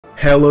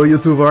Hello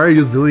YouTube, how are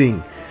you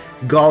doing?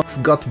 Goths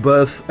got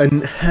buff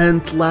and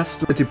hunt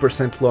lasts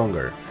 20%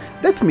 longer.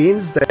 That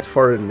means that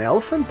for an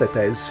elephant that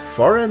has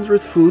 400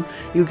 food,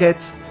 you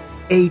get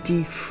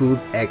 80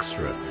 food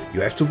extra. You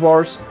have 2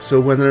 bars,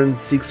 so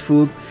 106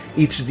 food.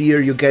 Each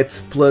deer you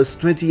get plus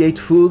 28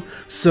 food,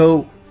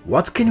 so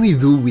what can we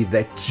do with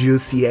that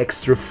juicy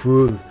extra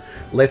food?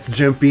 Let's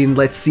jump in,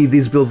 let's see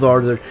this build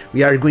order.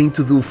 We are going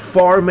to do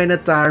 4 men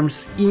at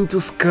arms into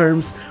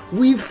skirms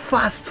with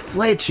fast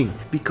fletching,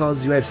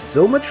 because you have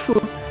so much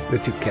food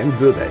that you can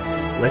do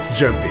that. Let's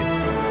jump in.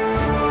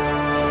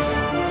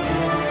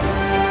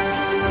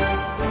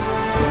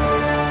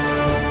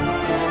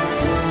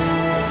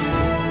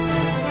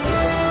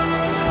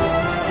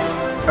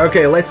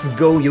 Okay, let's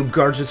go, you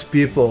gorgeous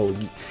people.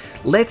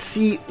 Let's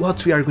see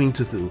what we are going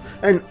to do.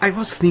 And I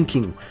was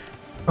thinking,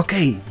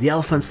 okay, the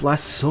elephants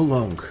last so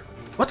long.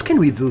 What can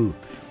we do?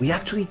 We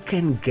actually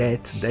can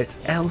get that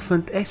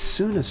elephant as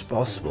soon as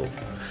possible.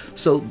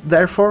 So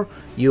therefore,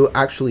 you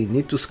actually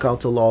need to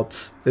scout a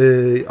lot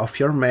of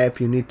your map,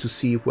 you need to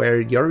see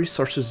where your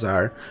resources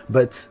are,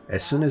 but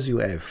as soon as you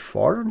have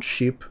 4 on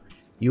sheep,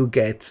 you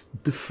get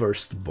the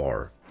first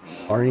boar.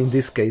 Or in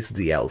this case,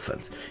 the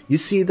elephant. You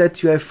see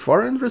that you have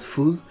 400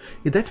 food,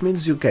 that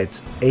means you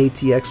get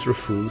 80 extra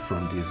food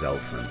from this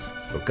elephant,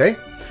 okay?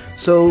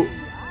 So,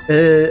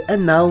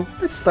 and now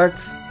let's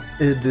start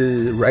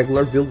the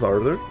regular build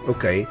order,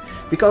 okay?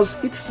 Because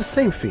it's the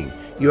same thing.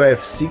 You have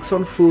 6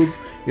 on food,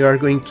 you are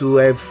going to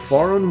have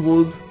 4 on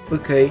wood,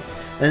 okay?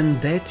 And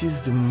that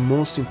is the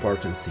most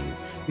important thing,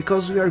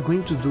 because we are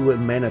going to do a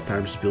man at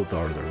arms build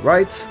order,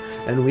 right?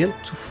 And we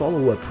want to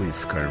follow up with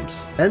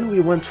skirms, and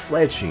we want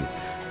fletching.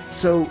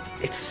 So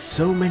it's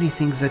so many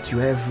things that you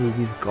have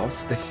with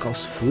Goths that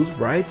cost food,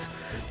 right?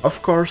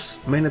 Of course,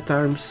 men at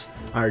arms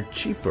are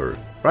cheaper,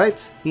 right?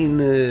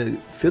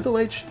 In Feudal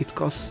Age it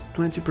costs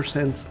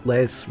 20%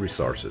 less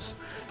resources.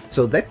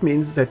 So that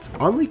means that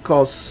only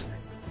costs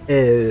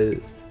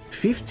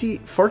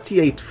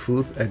 48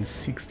 food and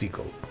 60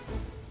 gold.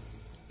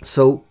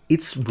 So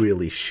it's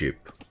really cheap.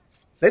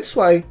 That's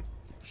why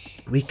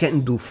we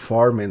can do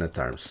 4 men at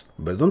arms,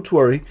 but don't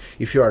worry,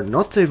 if you are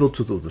not able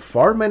to do the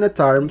 4 men at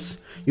arms,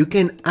 you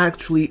can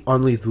actually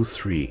only do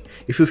 3,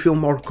 if you feel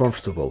more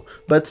comfortable.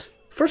 But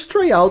first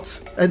try out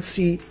and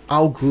see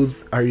how good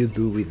are you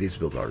do with this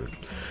build order.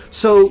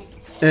 So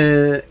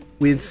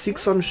with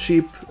 6 on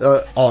sheep,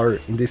 or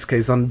in this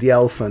case on the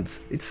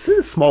elephant, it's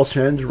a small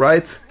change,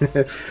 right?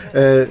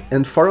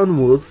 And 4 on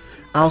wood,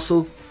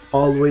 also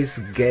always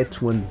get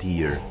 1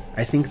 deer.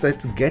 I think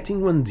that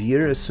getting 1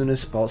 deer as soon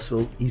as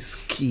possible is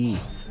key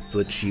to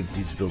achieve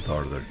this build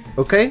order,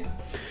 okay?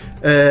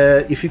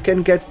 If you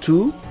can get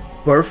 2,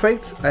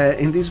 perfect.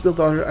 In this build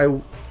order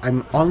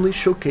I'm only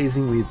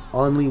showcasing with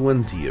only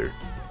 1 deer,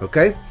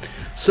 okay?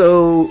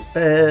 So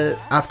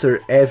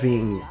after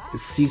having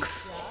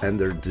 6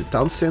 under the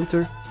town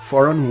center,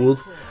 4 on wood,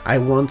 I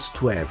want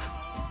to have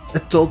a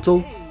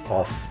total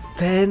of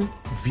 10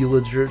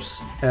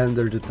 villagers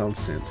under the town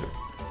center.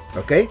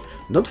 Okay,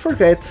 don't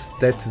forget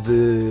that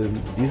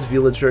this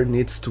villager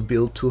needs to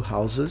build 2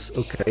 houses,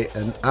 okay,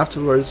 and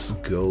afterwards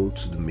go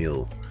to the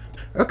mill.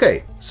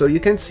 Okay, so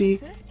you can see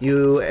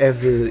you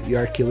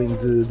are killing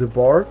the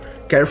boar.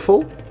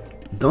 Careful,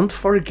 don't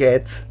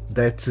forget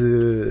that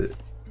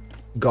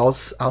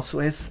Goths also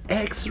has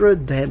extra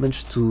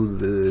damage to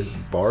the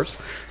boars,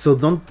 so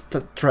don't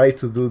try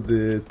to do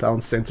the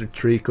town center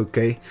trick,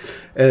 okay?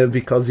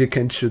 Because you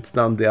can shoot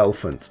down the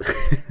elephant.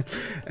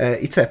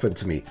 It's happened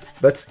to me.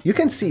 But you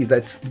can see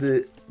that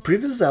the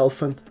previous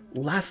elephant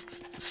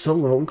lasts so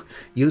long,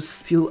 you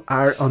still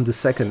are on the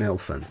second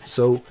elephant.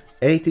 So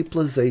 80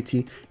 plus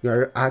 80, you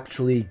are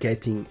actually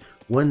getting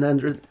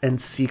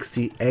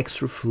 160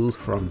 extra food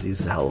from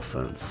these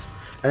elephants.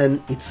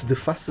 And it's the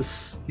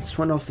fastest, it's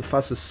one of the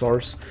fastest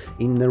source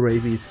in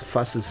Arabia, it's the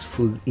fastest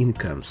food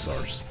income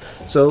source.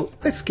 So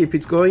let's keep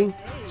it going.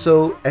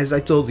 So as I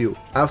told you,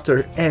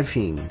 after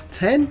having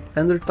 10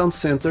 under town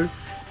center,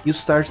 you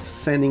start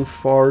sending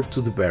 4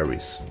 to the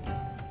berries.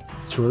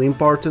 It's really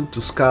important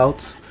to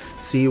scout,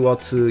 see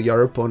what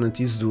your opponent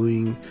is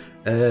doing,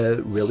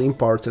 really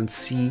important,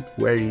 see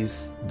where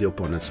is the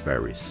opponent's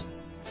berries.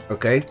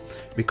 Okay,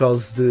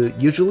 because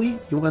usually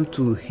you want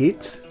to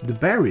hit the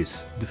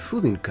berries, the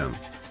food income.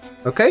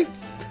 Okay,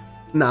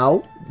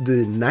 now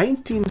the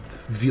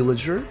 19th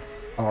villager,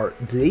 or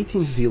the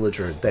 18th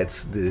villager,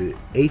 that's the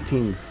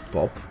 18th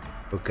pop,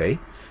 okay,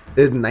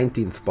 the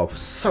 19th pop,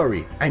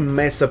 sorry, I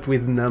mess up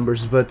with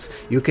numbers, but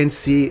you can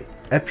see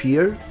up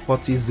here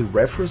what is the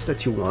reference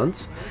that you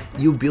want,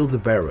 you build the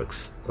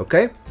barracks,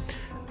 okay?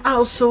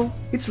 Also,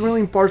 it's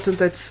really important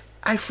that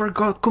I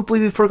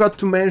completely forgot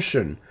to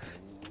mention,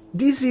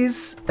 this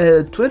is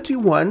a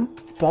 21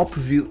 pop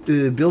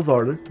build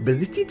order,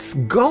 but it's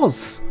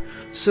Goths.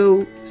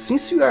 So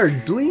since you are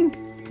doing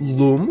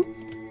loom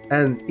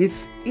and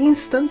it's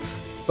instant,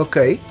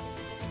 okay,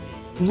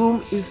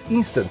 loom is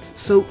instant,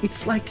 so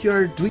it's like you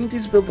are doing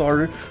this build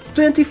order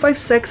 25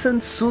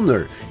 seconds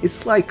sooner.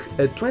 It's like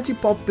a 20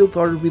 pop build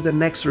order with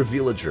an extra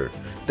villager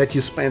that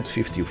you spent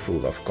 50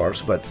 food, of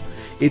course, but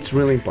it's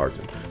really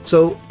important.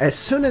 So as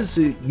soon as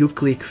you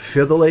click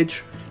Feudal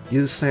Age,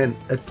 you send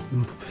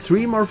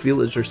 3 more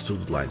villagers to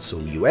the line. So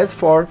you add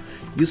 4,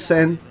 you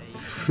send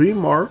 3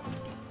 more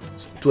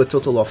to a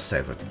total of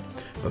 7.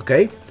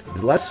 Okay,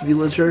 the last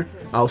villager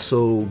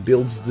also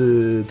builds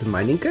the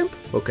mining camp.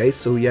 Okay,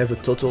 so you have a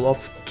total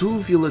of 2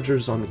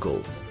 villagers on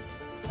gold.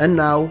 And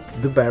now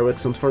the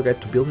barracks, don't forget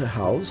to build a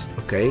house.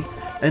 Okay,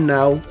 and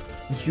now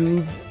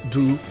you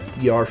do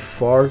your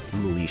 4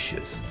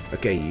 militias.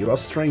 Okay, you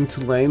was trying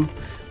to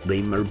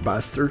lamer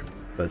bastard,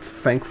 but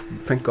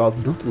thank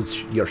God, don't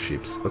lose your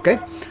ships. Okay,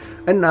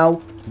 and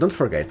now don't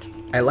forget,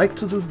 I like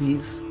to do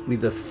this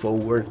with a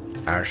forward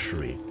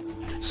archery.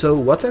 So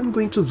what I'm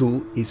going to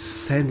do is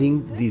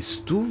sending these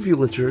 2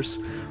 villagers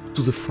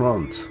to the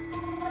front.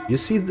 You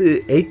see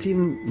the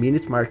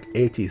 18-minute mark,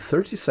 30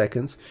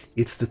 seconds,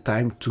 it's the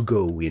time to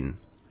go in.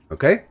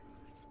 Okay?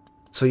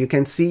 So you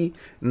can see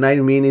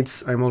 9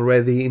 minutes, I'm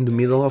already in the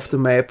middle of the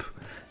map.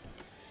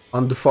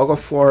 On the Fog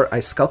of War,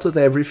 I scouted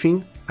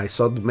everything. I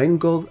saw the main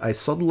gold, I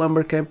saw the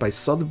lumber camp, I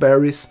saw the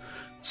berries.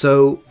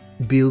 So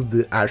build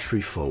the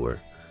archery forward.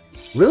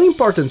 Really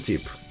important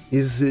tip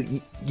is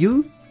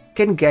you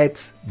can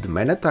get the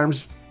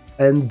man-at-arms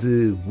and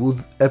the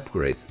wood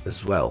upgrade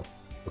as well.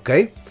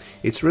 Okay,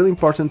 it's really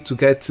important to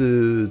get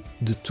the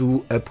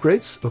 2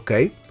 upgrades.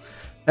 Okay,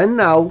 and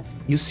now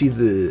you see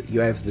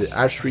you have the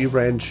archery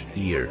range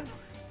here,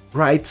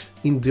 right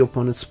in the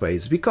opponent's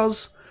space.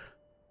 Because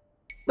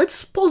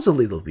let's pause a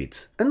little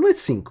bit and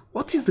let's think,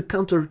 what is the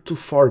counter to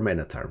 4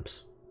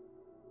 man-at-arms?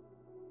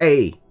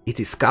 A, it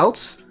is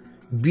scouts.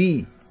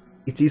 B,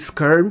 it is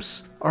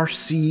skirms. Or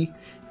C,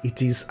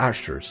 it is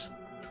archers.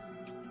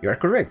 You are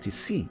correct, it's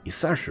C,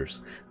 it's archers.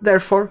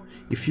 Therefore,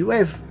 if you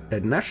have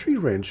an archery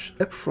range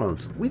up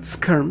front with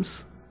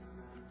skirms,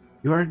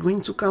 you are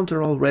going to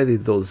counter already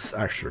those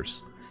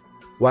archers.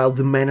 While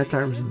the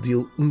man-at-arms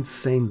deal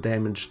insane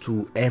damage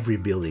to every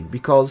building,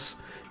 because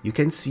you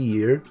can see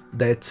here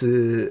that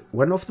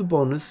one of the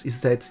bonus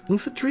is that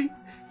infantry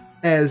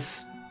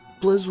has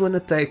 +1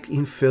 attack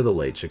in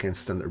Feudal Age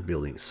against standard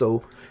buildings,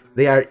 so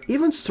they are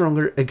even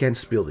stronger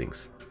against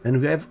buildings.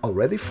 And we have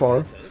already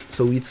 4,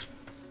 so it's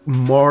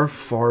more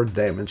 4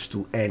 damage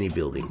to any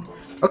building.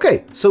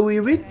 Okay, so we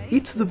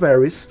eat the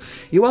berries.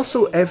 You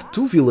also have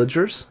 2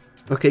 villagers,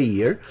 okay,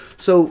 here.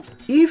 So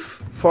if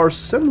for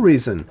some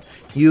reason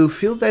you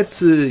feel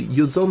that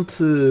you don't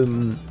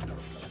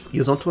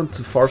want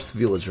the 4th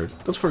villager,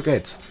 don't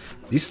forget,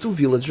 these 2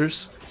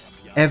 villagers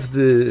have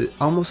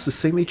almost the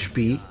same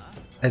HP,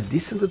 a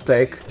decent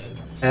attack,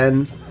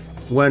 and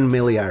 1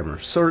 melee armor.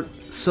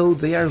 So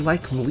they are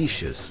like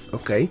militias,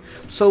 okay?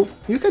 So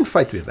you can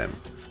fight with them.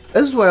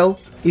 As well,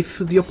 if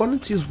the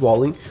opponent is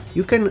walling,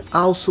 you can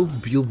also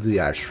build the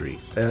archery,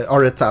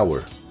 or a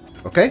tower,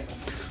 okay?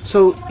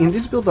 So in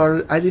this build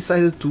order, I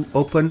decided to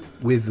open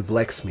with the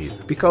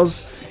blacksmith,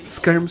 because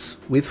skirms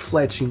with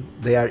fletching,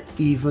 they are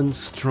even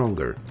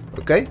stronger,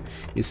 okay?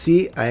 You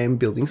see, I am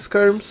building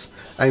skirms,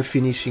 I'm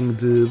finishing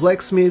the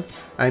blacksmith,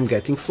 I'm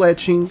getting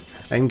fletching,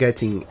 I'm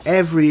getting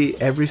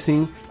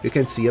everything. You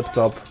can see up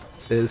top,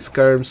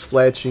 skirms,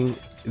 fletching,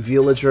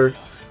 villager,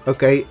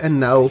 okay? And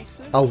now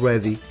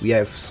already we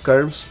have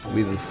skirms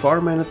with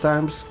 4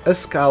 man-at-arms, a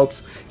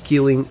scout,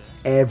 killing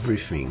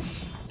everything.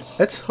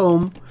 At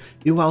home,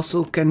 you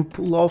also can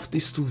pull off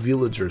these 2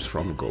 villagers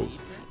from gold.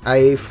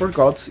 I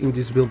forgot in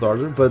this build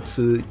order, but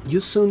you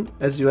soon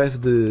as you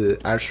have the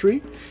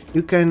archery,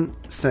 you can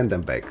send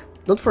them back.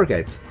 Don't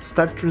forget,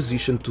 start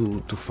transition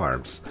to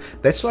farms.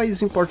 That's why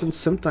it's important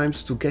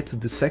sometimes to get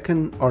the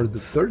 2nd or the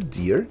 3rd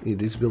deer in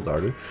this build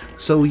order,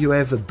 so you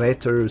have a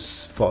better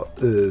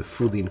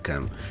food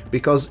income,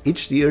 because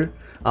each deer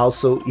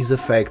also is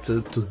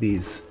affected to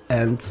this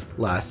and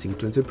lasting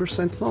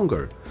 20%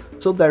 longer.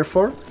 So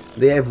therefore,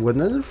 they have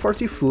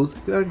 140 food,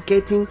 you are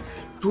getting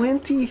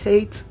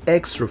 28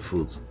 extra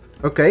food,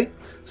 okay?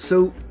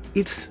 So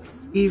it's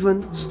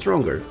even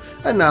stronger.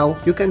 And now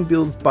you can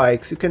build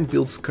bikes, you can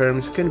build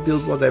skirms, you can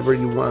build whatever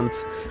you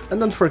want.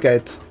 And don't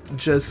forget,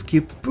 just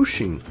keep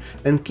pushing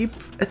and keep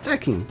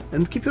attacking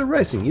and keep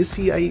erasing. You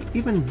see, I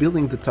even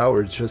building the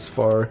tower just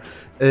for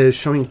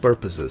showing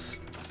purposes.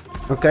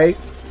 Okay,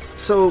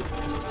 so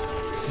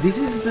this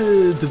is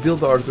the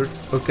build order.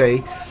 Okay,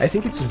 I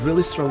think it's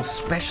really strong,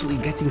 especially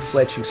getting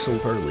fletching so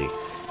early.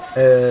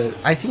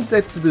 I think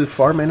that the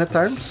 4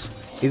 man-at-arms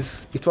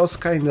it was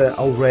kinda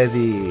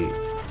already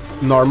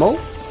normal,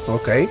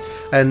 okay,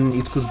 and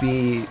it could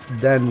be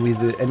done with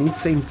an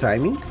insane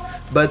timing,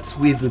 but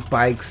with the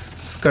pikes,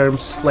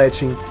 skirms,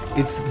 fletching,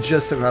 it's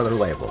just another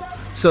level.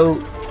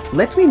 So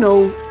let me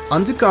know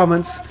on the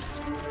comments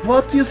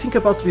what do you think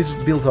about this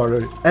build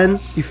order, and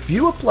if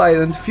you apply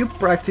and if you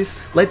practice,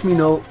 let me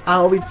know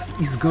how it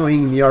is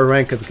going in your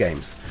ranked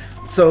games.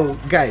 So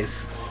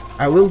guys,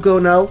 I will go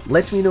now.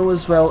 Let me know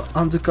as well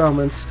on the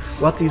comments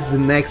what is the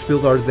next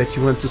build order that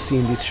you want to see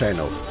in this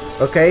channel.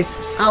 Okay?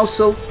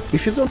 Also,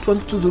 if you don't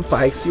want to do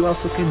pikes, you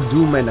also can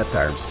do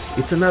man-at-arms.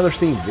 It's another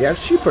thing, they are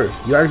cheaper.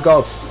 You are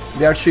gods,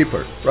 they are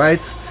cheaper,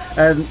 right?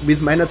 And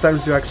with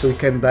man-at-arms you actually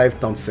can dive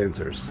town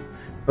centers.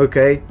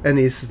 okay? And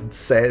he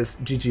says,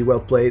 GG well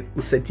played,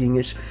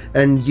 oSetinhas,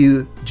 and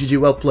you, GG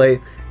well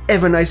played.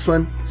 Have a nice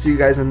one. See you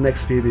guys in the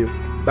next video.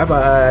 Bye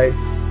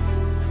bye.